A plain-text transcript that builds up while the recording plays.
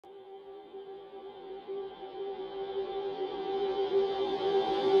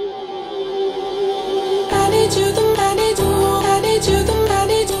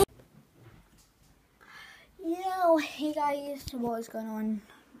guys, so what is going on?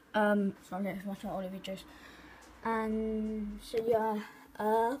 It's not as much on all the videos, and so yeah,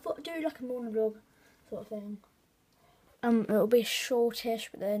 I thought I'd do like a morning vlog sort of thing. It'll be shortish,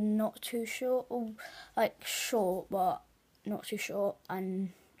 but then not too short, or like short but not too short, and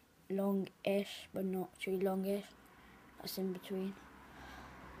long-ish but not too longish. That's in between.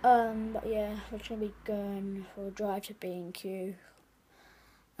 But yeah, we're gonna be going for a drive to B&Q,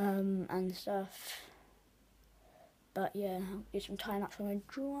 and stuff. But yeah, I'll do some time lapse when we're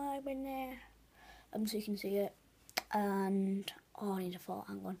driving there, so you can see it. And oh, I need a fart.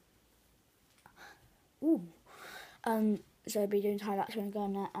 Hang on. Ooh. So I'll be doing time lapse when we're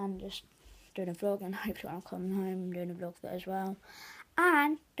going there, and just doing a vlog, and hopefully when I'm coming home, doing a vlog there as well,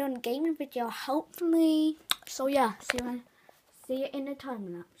 and doing a gaming video, hopefully. So yeah, see you in the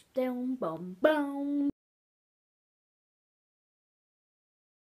time lapse. Boom, boom, boom.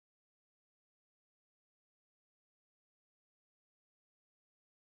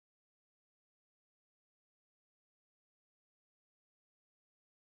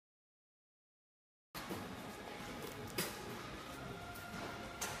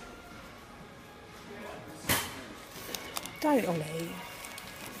 Don't, Ollie.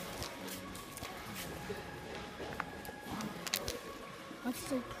 I'd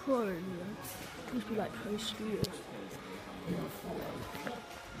say pro, you know. It must be like pro scooters.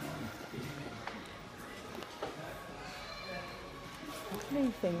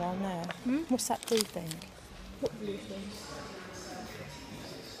 Blue thing down there. What's that blue thing? What blue thing?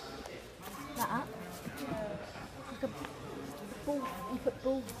 That? Like a ball, you put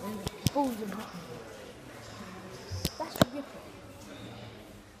balls in it. That's ridiculous.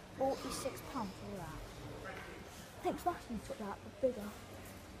 £46 for that. I think Sebastian took that, but bigger.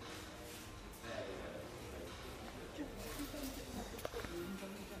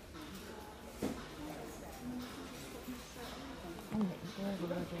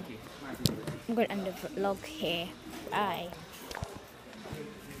 I'm going to end the vlog here. Bye.